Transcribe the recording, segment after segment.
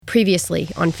Previously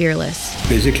on Fearless.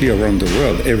 Basically around the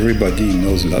world, everybody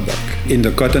knows Lubbock. In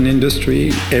the cotton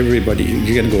industry, everybody,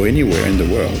 you can go anywhere in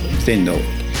the world, they know it.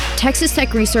 Texas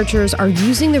Tech researchers are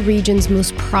using the region's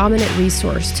most prominent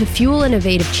resource to fuel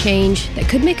innovative change that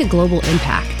could make a global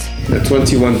impact. At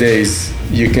 21 days,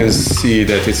 you can see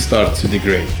that it starts to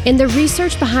degrade. And the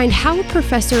research behind how a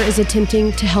professor is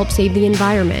attempting to help save the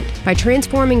environment by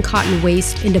transforming cotton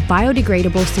waste into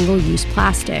biodegradable single-use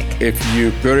plastic. If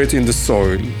you bury it in the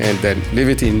soil and then leave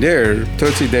it in there,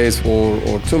 30 days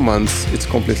or 2 months, it's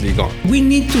completely gone. We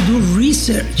need to do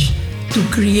research to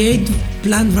create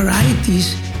plant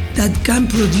varieties that can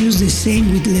produce the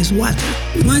same with less water.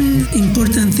 One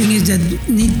important thing is that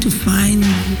we need to find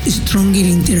a stronger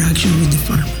interaction with the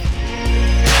farmer.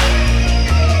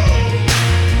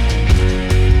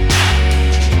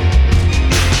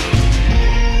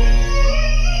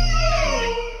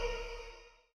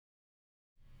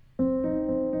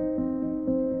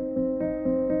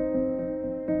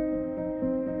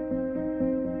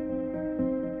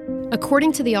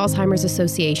 According to the Alzheimer's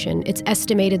Association, it's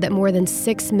estimated that more than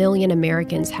 6 million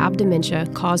Americans have dementia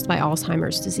caused by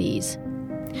Alzheimer's disease.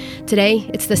 Today,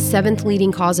 it's the 7th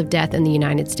leading cause of death in the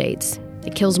United States.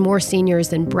 It kills more seniors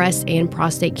than breast and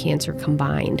prostate cancer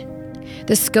combined.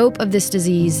 The scope of this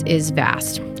disease is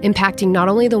vast, impacting not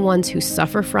only the ones who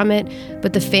suffer from it,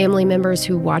 but the family members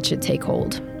who watch it take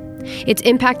hold. Its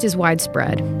impact is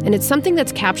widespread, and it's something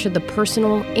that's captured the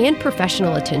personal and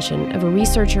professional attention of a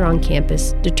researcher on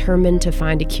campus determined to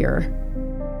find a cure.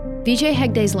 Vijay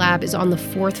Hegde's lab is on the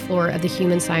 4th floor of the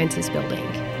Human Sciences building.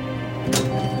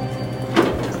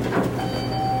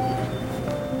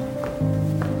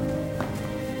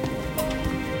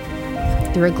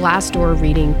 Through a glass door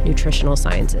reading nutritional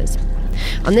sciences.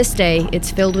 On this day,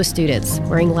 it's filled with students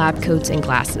wearing lab coats and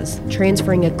glasses,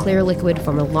 transferring a clear liquid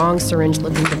from a long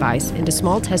syringe-looking device into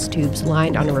small test tubes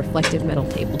lined on a reflective metal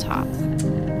tabletop.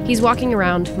 He's walking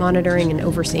around, monitoring and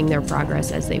overseeing their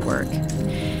progress as they work.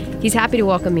 He's happy to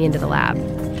welcome me into the lab.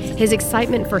 His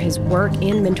excitement for his work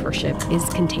and mentorship is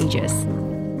contagious.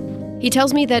 He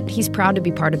tells me that he's proud to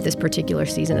be part of this particular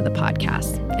season of the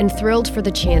podcast and thrilled for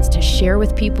the chance to share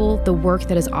with people the work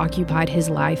that has occupied his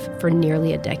life for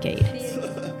nearly a decade.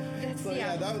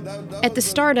 At the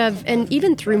start of, and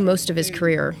even through most of his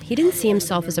career, he didn't see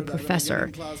himself as a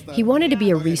professor. He wanted to be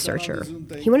a researcher.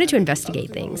 He wanted to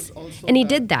investigate things. And he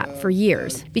did that for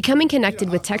years, becoming connected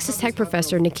with Texas Tech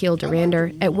professor Nikhil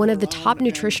Dhurandhar at one of the top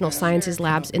nutritional sciences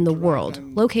labs in the world,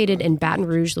 located in Baton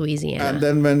Rouge, Louisiana. And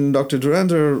then when Dr.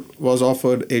 Dhurandhar was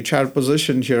offered a chair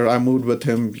position here, I moved with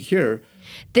him here.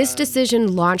 This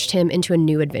decision launched him into a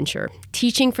new adventure,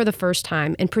 teaching for the first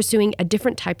time and pursuing a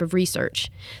different type of research,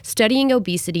 studying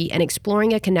obesity and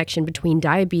exploring a connection between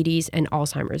diabetes and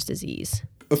Alzheimer's disease.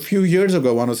 A few years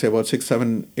ago, I want to say about 6,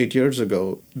 7, 8 years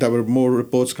ago, there were more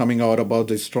reports coming out about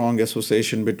the strong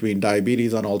association between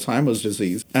diabetes and Alzheimer's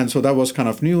disease. And so that was kind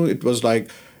of new. It was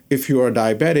like, if you are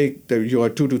diabetic, you are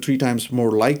 2 to 3 times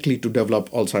more likely to develop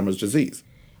Alzheimer's disease.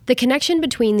 The connection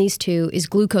between these two is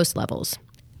glucose levels.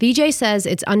 Vijay says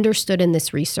it's understood in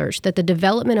this research that the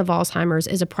development of Alzheimer's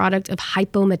is a product of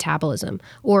hypometabolism,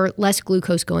 or less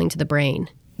glucose going to the brain.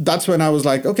 That's when I was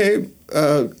like, okay,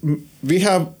 we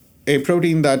have a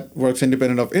protein that works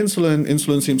independent of insulin.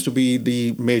 Insulin seems to be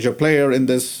the major player in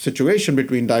this situation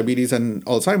between diabetes and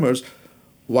Alzheimer's.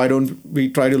 Why don't we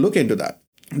try to look into that?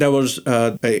 There was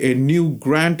a new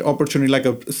grant opportunity, like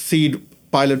a seed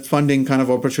pilot funding kind of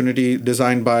opportunity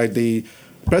designed by the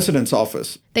President's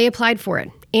office. They applied for it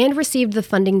and received the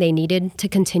funding they needed to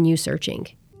continue searching.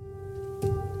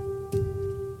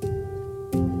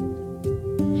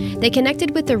 They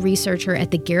connected with a researcher at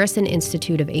the Garrison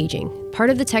Institute of Aging, part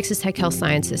of the Texas Tech Health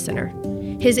Sciences Center.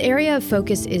 His area of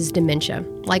focus is dementia,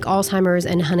 like Alzheimer's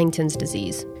and Huntington's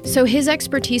disease. So his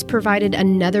expertise provided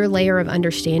another layer of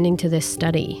understanding to this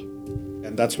study.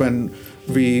 And that's when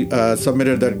we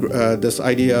submitted this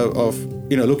idea of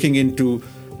looking into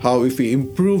how if we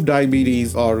improve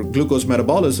diabetes or glucose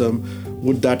metabolism,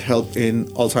 would that help in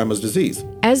Alzheimer's disease?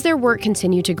 As their work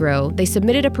continued to grow, they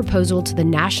submitted a proposal to the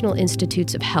National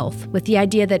Institutes of Health with the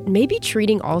idea that maybe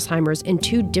treating Alzheimer's in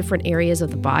 2 different areas of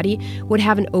the body would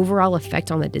have an overall effect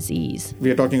on the disease.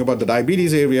 We are talking about the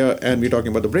diabetes area and we're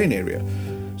talking about the brain area.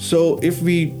 So if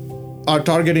we are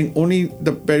targeting only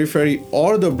the periphery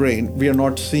or the brain, we are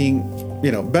not seeing,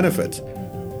 benefits.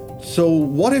 So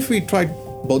what if we tried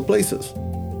both places?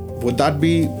 Would that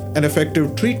be an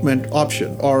effective treatment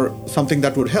option or something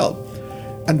that would help?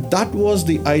 And that was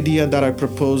the idea that I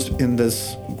proposed in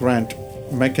this grant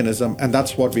mechanism, and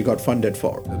that's what we got funded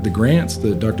for. The grants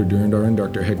that Dr. Durandar and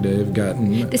Dr. Hegde have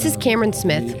gotten. This is Cameron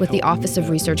Smith with the Office of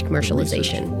Research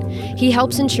Commercialization. He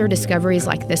helps ensure discoveries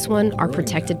like this one are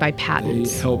protected by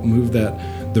patents. They help move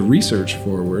the research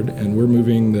forward, and we're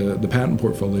moving the patent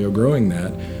portfolio, growing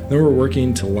that. Then we're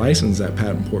working to license that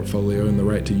patent portfolio and the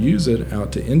right to use it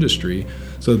out to industry,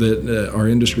 so that our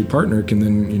industry partner can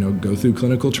then, go through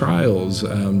clinical trials,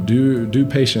 do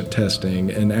patient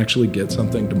testing, and actually get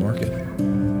something to market.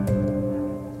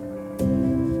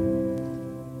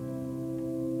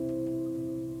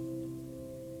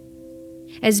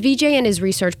 As Vijay and his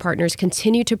research partners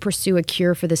continue to pursue a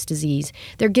cure for this disease,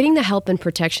 they're getting the help and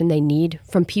protection they need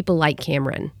from people like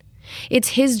Cameron. It's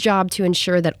his job to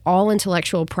ensure that all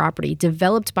intellectual property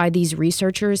developed by these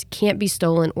researchers can't be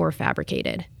stolen or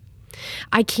fabricated.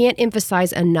 I can't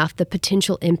emphasize enough the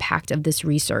potential impact of this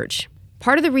research.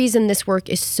 Part of the reason this work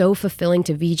is so fulfilling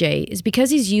to Vijay is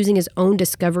because he's using his own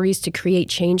discoveries to create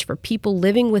change for people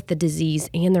living with the disease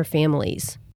and their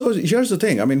families. So here's the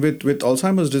thing. I mean, with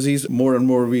Alzheimer's disease, more and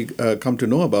more we come to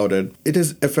know about it. It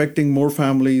is affecting more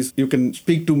families. You can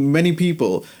speak to many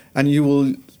people, and you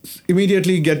will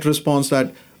immediately get response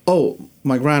that, oh,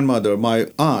 my grandmother,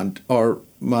 my aunt, or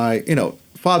my,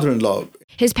 father-in-law.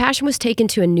 His passion was taken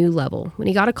to a new level when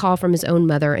he got a call from his own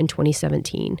mother in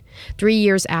 2017, 3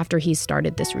 years after he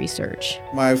started this research.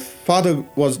 My father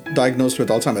was diagnosed with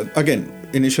Alzheimer's. Again,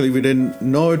 initially we didn't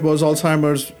know it was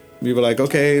Alzheimer's. We were like,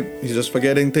 okay, he's just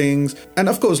forgetting things. And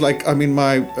of course, my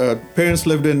parents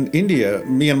lived in India.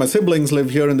 Me and my siblings live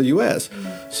here in the US.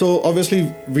 So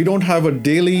obviously, we don't have a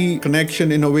daily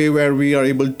connection in a way where we are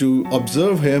able to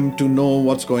observe him to know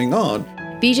what's going on.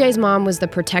 Vijay's mom was the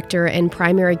protector and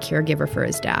primary caregiver for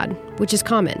his dad, which is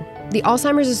common. The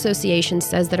Alzheimer's Association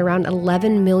says that around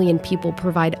 11 million people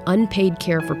provide unpaid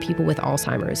care for people with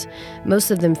Alzheimer's, most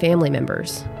of them family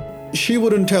members. She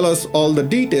wouldn't tell us all the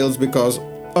details because,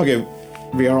 okay,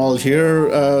 we are all here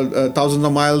thousands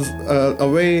of miles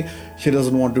away. She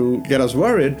doesn't want to get us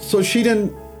worried. So she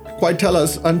didn't quite tell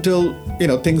us until,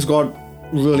 things got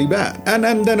really bad.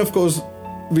 And then, of course,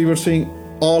 we were seeing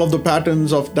all of the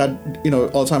patterns of that,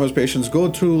 Alzheimer's patients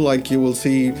go through. Like you will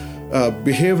see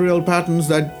behavioral patterns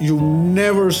that you've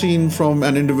never seen from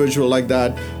an individual like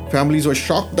that. Families were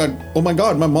shocked that, oh my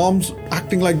God, my mom's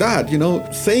acting like that,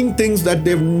 saying things that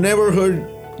they've never heard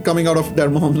coming out of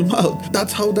their mom's mouth.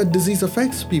 That's how that disease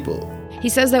affects people. He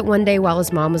says that one day while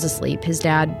his mom was asleep, his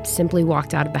dad simply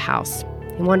walked out of the house.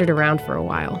 He wandered around for a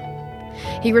while.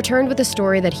 He returned with a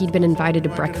story that he'd been invited to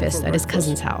breakfast at his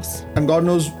cousin's house. And God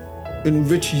knows in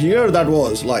which year that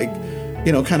was,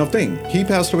 kind of thing. He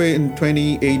passed away in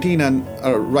 2018, and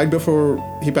right before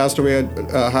he passed away,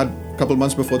 I had a couple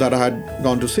months before that, I had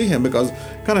gone to see him because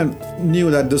kind of knew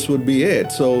that this would be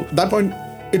it. So at that point,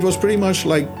 it was pretty much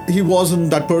like he wasn't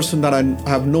that person that I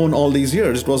have known all these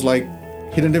years. It was like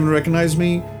he didn't even recognize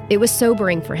me. It was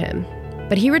sobering for him,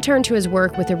 but he returned to his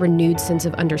work with a renewed sense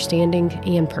of understanding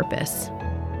and purpose.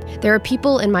 There are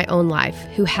people in my own life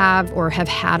who have or have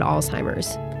had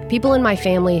Alzheimer's. People in my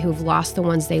family who've lost the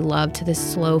ones they love to this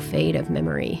slow fade of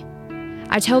memory.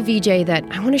 I tell Vijay that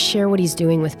I want to share what he's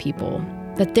doing with people,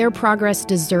 that their progress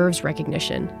deserves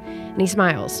recognition, and he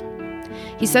smiles.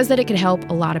 He says that it could help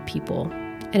a lot of people,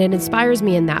 and it inspires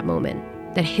me in that moment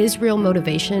that his real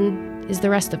motivation is the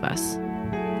rest of us.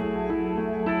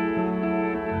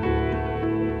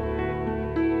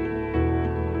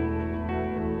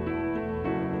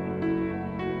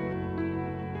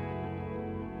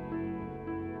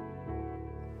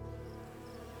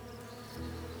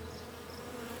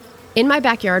 In my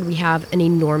backyard, we have an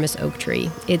enormous oak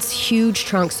tree. Its huge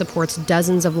trunk supports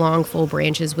dozens of long, full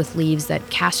branches with leaves that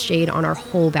cast shade on our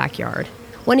whole backyard.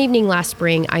 One evening last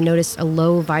spring, I noticed a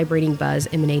low, vibrating buzz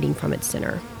emanating from its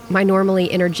center. My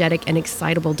normally energetic and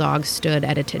excitable dog stood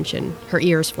at attention, her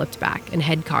ears flipped back and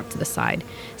head cocked to the side,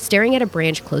 staring at a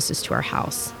branch closest to our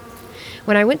house.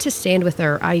 When I went to stand with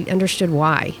her, I understood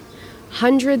why.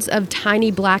 Hundreds of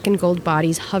tiny black and gold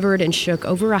bodies hovered and shook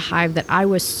over a hive that I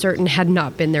was certain had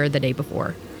not been there the day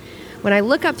before. When I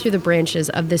look up through the branches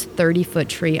of this 30-foot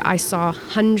tree, I saw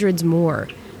hundreds more.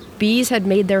 Bees had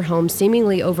made their home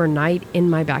seemingly overnight in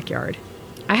my backyard.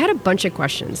 I had a bunch of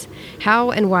questions.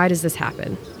 How and why does this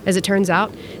happen? As it turns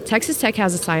out, Texas Tech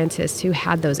has a scientist who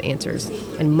had those answers,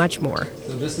 and much more.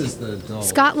 So this is the doll.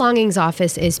 Scott Longing's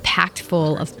office is packed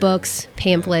full of books,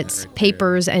 pamphlets,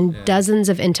 papers, and dozens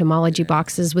of entomology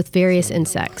boxes with various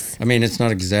insects. I mean, it's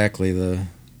not exactly the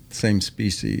same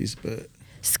species, but...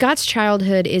 Scott's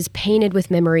childhood is painted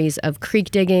with memories of creek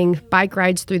digging, bike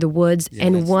rides through the woods,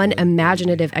 and one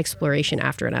imaginative exploration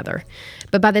after another.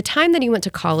 But by the time that he went to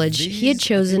college, he had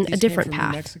chosen a different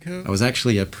path. I was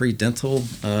actually a pre-dental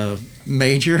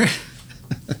major,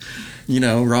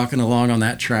 rocking along on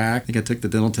that track. I think I took the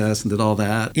dental test and did all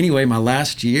that. Anyway, my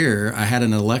last year, I had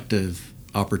an elective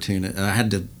opportunity. I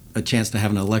had a chance to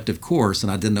have an elective course,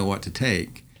 and I didn't know what to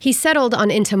take. He settled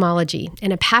on entomology,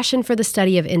 and a passion for the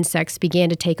study of insects began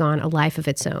to take on a life of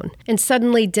its own. And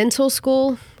suddenly, dental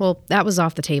school, well, that was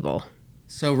off the table.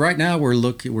 So right now we're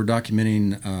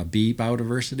documenting bee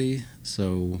biodiversity.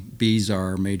 So bees are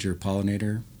our major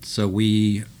pollinator. So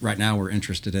right now we're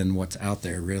interested in what's out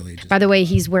there, really. By the way,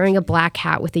 he's wearing a black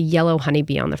hat with a yellow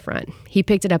honeybee on the front. He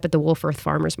picked it up at the Wolf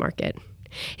Farmers Market.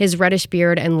 His reddish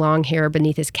beard and long hair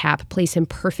beneath his cap place him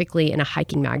perfectly in a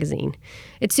hiking magazine.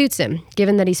 It suits him,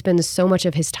 given that he spends so much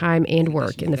of his time and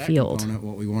work in the field.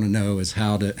 What we want to know is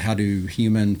how do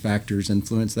human factors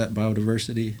influence that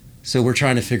biodiversity? So we're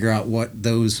trying to figure out what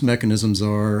those mechanisms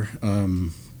are.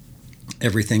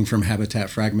 Everything from habitat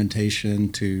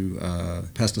fragmentation to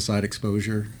pesticide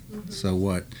exposure. Mm-hmm.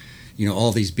 So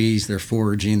all these bees, they're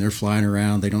foraging, they're flying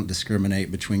around, they don't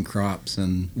discriminate between crops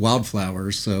and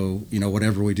wildflowers. So,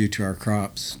 whatever we do to our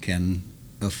crops can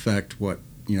affect what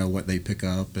they pick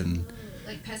up. And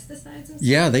like pesticides and stuff?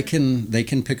 Yeah, they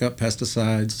can pick up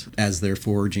pesticides as they're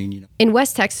foraging. In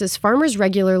West Texas, farmers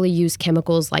regularly use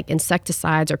chemicals like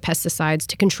insecticides or pesticides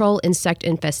to control insect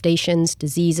infestations,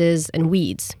 diseases, and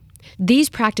weeds. These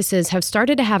practices have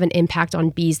started to have an impact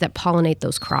on bees that pollinate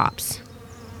those crops.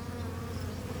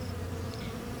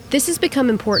 This has become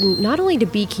important not only to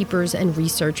beekeepers and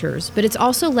researchers, but it's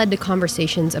also led to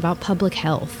conversations about public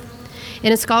health.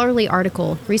 In a scholarly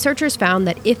article, researchers found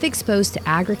that if exposed to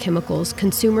agrochemicals,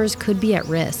 consumers could be at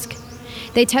risk.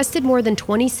 They tested more than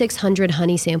 2,600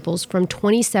 honey samples from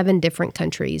 27 different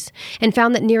countries and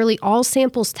found that nearly all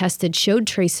samples tested showed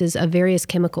traces of various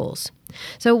chemicals.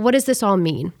 So what does this all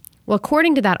mean? Well,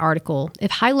 according to that article,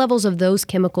 if high levels of those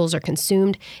chemicals are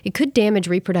consumed, it could damage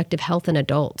reproductive health in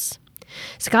adults.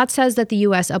 Scott says that the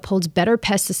U.S. upholds better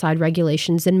pesticide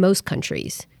regulations than most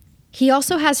countries. He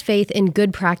also has faith in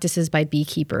good practices by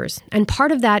beekeepers, and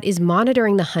part of that is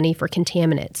monitoring the honey for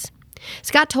contaminants.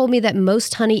 Scott told me that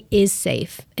most honey is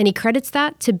safe, and he credits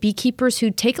that to beekeepers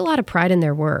who take a lot of pride in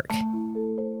their work.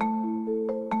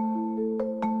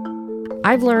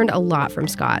 I've learned a lot from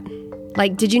Scott.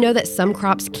 Like, did you know that some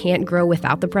crops can't grow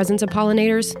without the presence of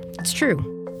pollinators? It's true.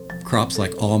 Crops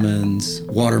like almonds,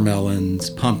 watermelons,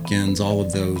 pumpkins, all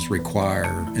of those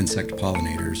require insect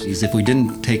pollinators. If we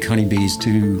didn't take honeybees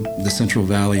to the Central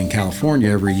Valley in California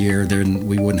every year, then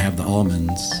we wouldn't have the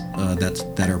almonds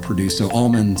that are produced. So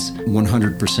almonds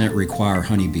 100% require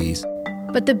honeybees.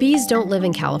 But the bees don't live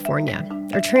in California.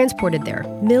 They're transported there,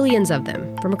 millions of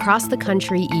them, from across the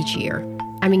country each year.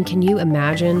 I mean, can you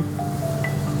imagine?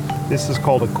 This is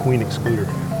called a queen excluder.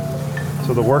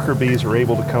 So the worker bees are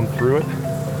able to come through it,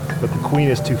 but the queen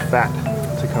is too fat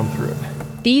to come through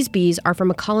it. These bees are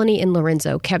from a colony in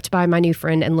Lorenzo kept by my new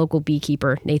friend and local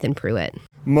beekeeper, Nathan Pruitt.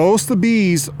 Most of the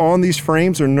bees on these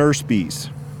frames are nurse bees.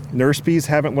 Nurse bees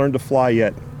haven't learned to fly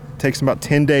yet. It takes them about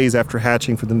 10 days after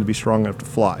hatching for them to be strong enough to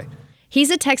fly. He's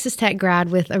a Texas Tech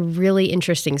grad with a really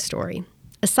interesting story.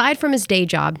 Aside from his day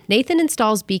job, Nathan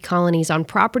installs bee colonies on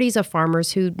properties of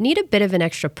farmers who need a bit of an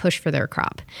extra push for their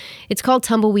crop. It's called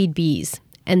tumbleweed bees.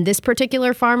 And this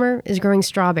particular farmer is growing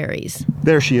strawberries.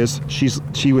 There she is. She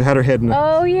had her head in the...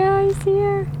 Oh, yeah, I see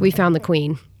her. We found the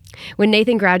queen. When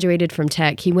Nathan graduated from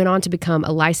Tech, he went on to become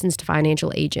a licensed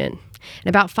financial agent. And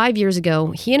about 5 years ago,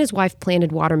 he and his wife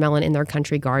planted watermelon in their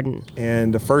country garden.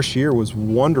 And the first year was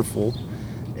wonderful.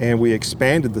 And we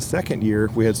expanded the second year.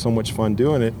 We had so much fun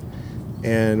doing it.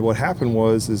 And what happened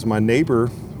was my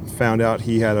neighbor found out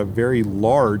he had a very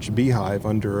large beehive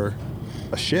under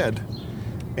a shed.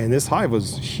 And this hive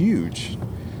was huge.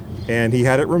 And he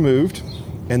had it removed.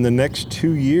 And the next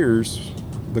 2 years,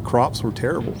 the crops were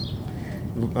terrible.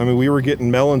 I mean, we were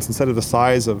getting melons instead of the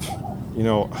size of, I don't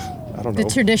know. The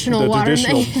traditional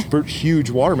watermelon. Huge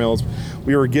watermelons.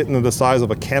 We were getting the size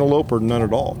of a cantaloupe or none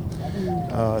at all.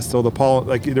 So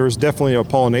there was definitely a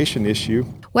pollination issue.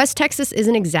 West Texas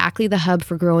isn't exactly the hub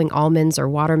for growing almonds or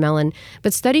watermelon,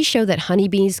 but studies show that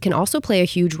honeybees can also play a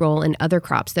huge role in other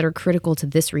crops that are critical to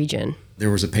this region. There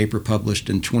was a paper published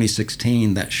in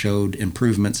 2016 that showed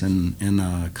improvements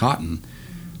in cotton,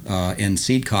 in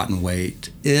seed cotton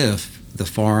weight, if the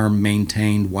farm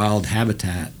maintained wild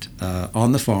habitat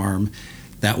on the farm.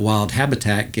 That wild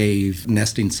habitat gave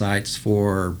nesting sites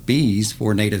for bees,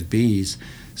 for native bees.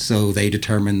 So they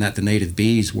determined that the native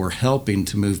bees were helping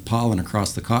to move pollen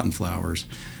across the cotton flowers.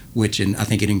 I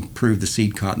think it improved the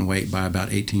seed cotton weight by about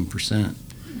 18%.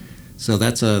 So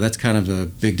that's kind of a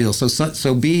big deal.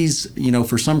 So bees,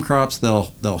 for some crops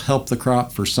they'll help the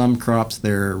crop. For some crops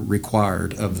they're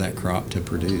required of that crop to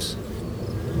produce.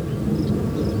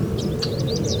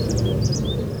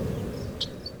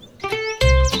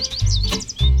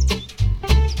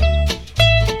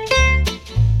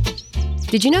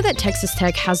 Did you know that Texas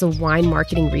Tech has a Wine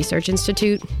Marketing Research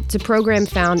Institute? It's a program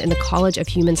found in the College of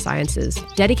Human Sciences,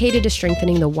 dedicated to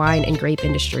strengthening the wine and grape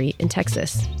industry in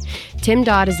Texas. Tim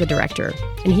Dodd is the director,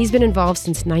 and he's been involved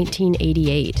since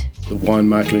 1988. The wine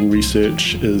marketing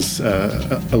research is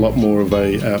a lot more of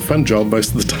a fun job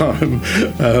most of the time,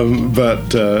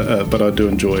 but I do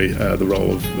enjoy the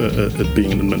role of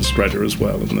being an administrator as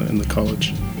well in the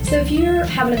college. So if you're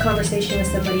having a conversation with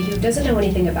somebody who doesn't know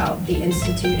anything about the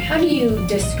Institute, how do you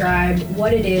describe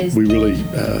what it is? We really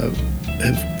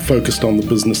have focused on the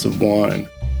business of wine.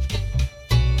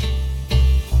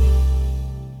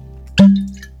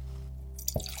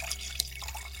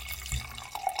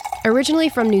 Originally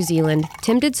from New Zealand,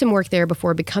 Tim did some work there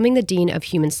before becoming the Dean of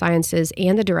Human Sciences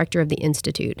and the Director of the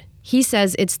Institute. He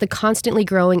says it's the constantly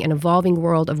growing and evolving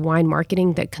world of wine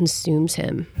marketing that consumes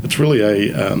him. It's really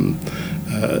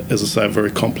as I say, a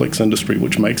very complex industry,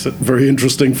 which makes it very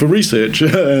interesting for research,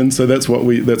 and so that's what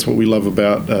we love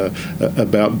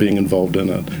about being involved in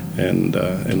it and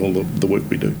all the work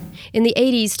we do. In the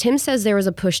 80s, Tim says there was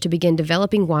a push to begin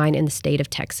developing wine in the state of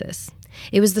Texas.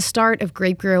 It was the start of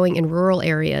grape growing in rural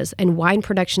areas, and wine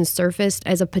production surfaced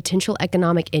as a potential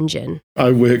economic engine.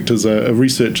 I worked as a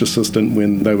research assistant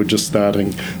when they were just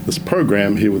starting this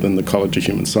program here within the College of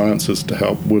Human Sciences to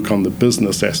help work on the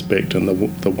business aspect and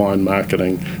the wine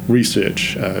marketing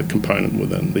research component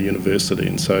within the university.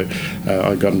 And so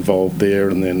I got involved there,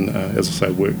 and then, as I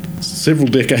say, worked several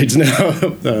decades now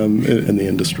in the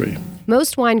industry.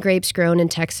 Most wine grapes grown in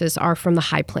Texas are from the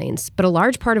High Plains, but a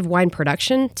large part of wine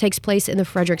production takes place in the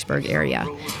Fredericksburg area,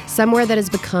 somewhere that has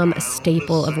become a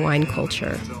staple of wine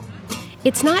culture.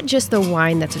 It's not just the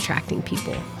wine that's attracting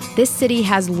people. This city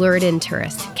has lured in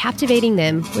tourists, captivating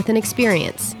them with an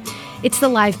experience. It's the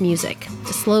live music,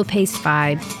 the slow-paced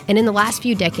vibe, and in the last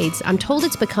few decades, I'm told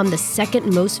it's become the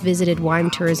second most visited wine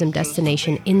tourism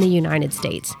destination in the United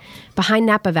States, behind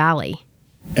Napa Valley.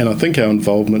 And I think our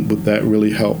involvement with that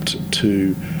really helped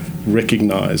to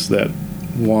recognize that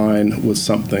wine was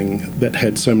something that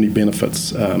had so many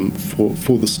benefits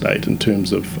for the state in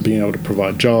terms of being able to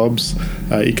provide jobs,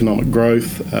 economic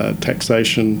growth,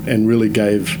 taxation, and really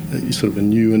gave sort of a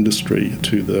new industry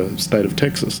to the state of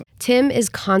Texas. Tim is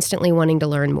constantly wanting to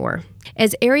learn more.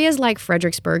 As areas like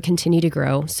Fredericksburg continue to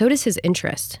grow, so does his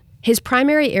interest. His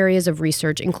primary areas of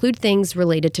research include things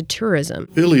related to tourism.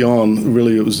 Early on,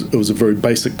 really, it was a very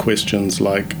basic questions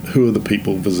like, who are the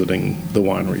people visiting the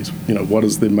wineries? What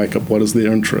is their makeup? What is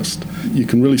their interest? You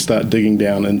can really start digging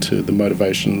down into the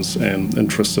motivations and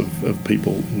interests of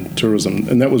people in tourism.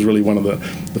 And that was really one of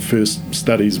the first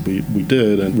studies we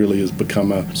did, and really has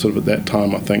become a sort of, at that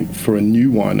time, I think, for a new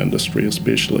wine industry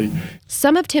especially.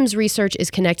 Some of Tim's research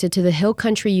is connected to the Hill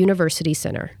Country University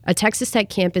Center, a Texas Tech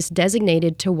campus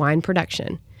designated to wine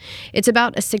production. It's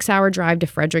about a 6-hour drive to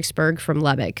Fredericksburg from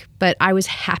Lubbock, but I was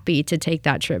happy to take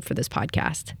that trip for this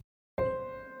podcast.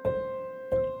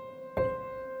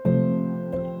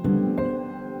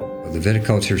 The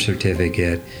viticulture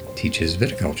certificate teaches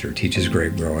viticulture, teaches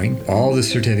grape growing. All the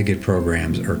certificate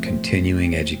programs are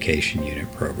continuing education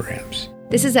unit programs.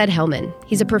 This is Ed Hellman.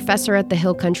 He's a professor at the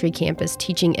Hill Country campus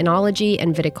teaching enology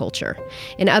and viticulture.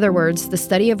 In other words, the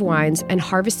study of wines and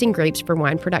harvesting grapes for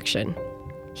wine production.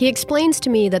 He explains to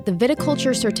me that the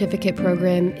viticulture certificate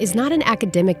program is not an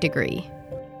academic degree.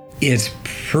 It's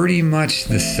pretty much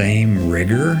the same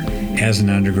rigor as an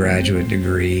undergraduate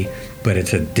degree, but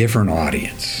it's a different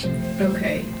audience.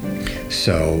 Okay.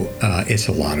 So it's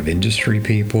a lot of industry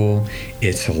people.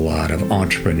 It's a lot of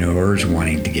entrepreneurs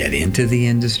wanting to get into the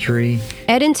industry.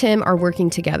 Ed and Tim are working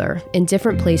together in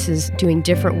different places, doing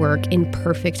different work in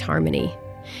perfect harmony.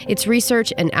 It's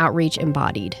research and outreach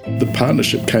embodied. The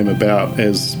partnership came about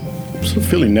as sort of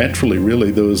fairly naturally, really.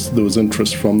 There was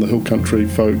interest from the Hill Country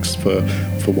folks for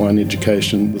wine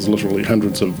education. There's literally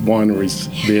hundreds of wineries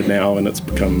there now, and it's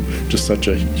become just such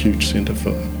a huge center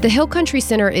for. The Hill Country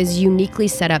Center is uniquely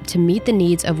set up to meet the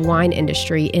needs of wine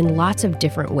industry in lots of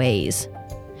different ways.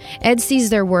 Ed sees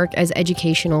their work as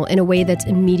educational in a way that's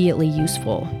immediately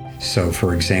useful. So,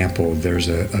 for example, there's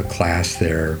a class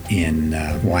there in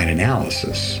wine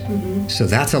analysis. Mm-hmm. So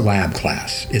that's a lab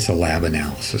class. It's a lab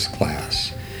analysis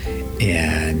class.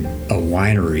 And a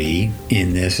winery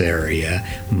in this area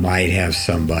might have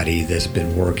somebody that's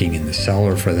been working in the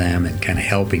cellar for them and kind of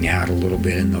helping out a little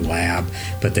bit in the lab,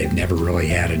 but they've never really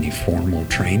had any formal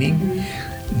training.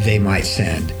 They might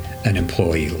send an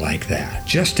employee like that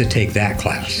just to take that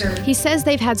class. He says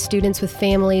they've had students with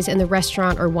families in the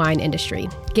restaurant or wine industry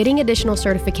getting additional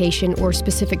certification or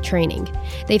specific training.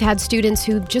 They've had students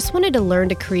who just wanted to learn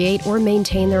to create or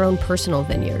maintain their own personal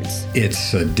vineyards.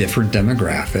 It's a different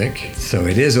demographic, so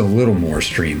it is a little more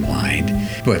streamlined,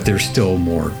 but there's still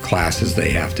more classes they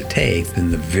have to take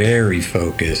than the very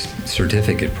focused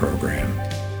certificate program.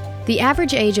 The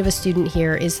average age of a student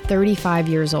here is 35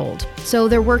 years old, so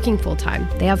they're working full-time.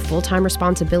 They have full-time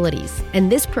responsibilities,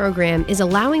 and this program is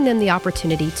allowing them the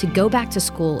opportunity to go back to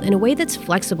school in a way that's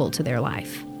flexible to their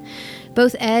life.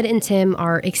 Both Ed and Tim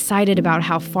are excited about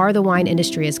how far the wine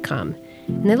industry has come,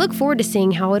 and they look forward to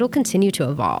seeing how it'll continue to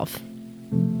evolve.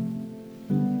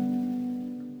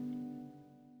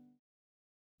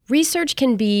 Research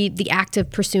can be the act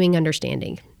of pursuing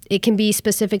understanding. It can be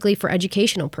specifically for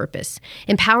educational purpose,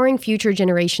 empowering future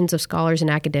generations of scholars and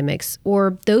academics,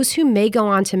 or those who may go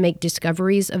on to make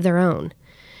discoveries of their own.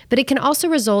 But it can also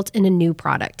result in a new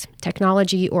product,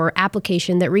 technology, or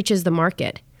application that reaches the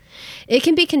market. It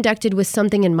can be conducted with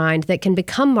something in mind that can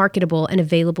become marketable and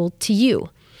available to you.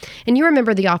 And you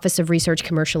remember the Office of Research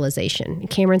Commercialization,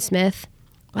 Cameron Smith?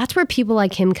 Well, that's where people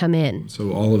like him come in.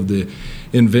 So all of the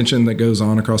invention that goes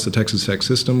on across the Texas Tech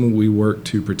system, we work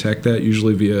to protect that,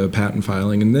 usually via patent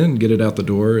filing, and then get it out the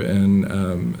door and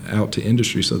out to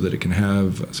industry so that it can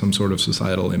have some sort of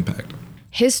societal impact.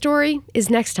 His story is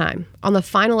next time on the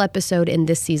final episode in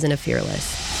this season of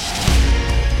Fearless.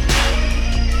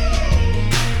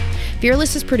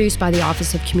 Fearless is produced by the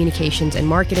Office of Communications and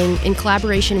Marketing in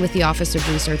collaboration with the Office of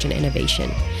Research and Innovation.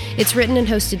 It's written and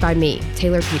hosted by me,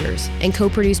 Taylor Peters, and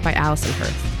co-produced by Allison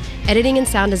Hirth. Editing and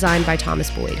sound design by Thomas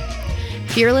Boyd.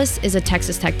 Fearless is a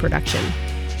Texas Tech production.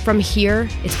 From here,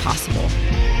 it's possible.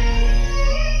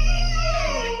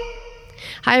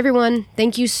 Hi, everyone.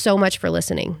 Thank you so much for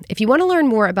listening. If you want to learn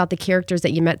more about the characters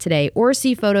that you met today or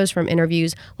see photos from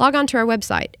interviews, log on to our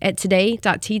website at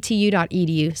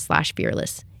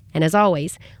today.ttu.edu/fearless. And as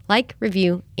always, like,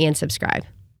 review, and subscribe.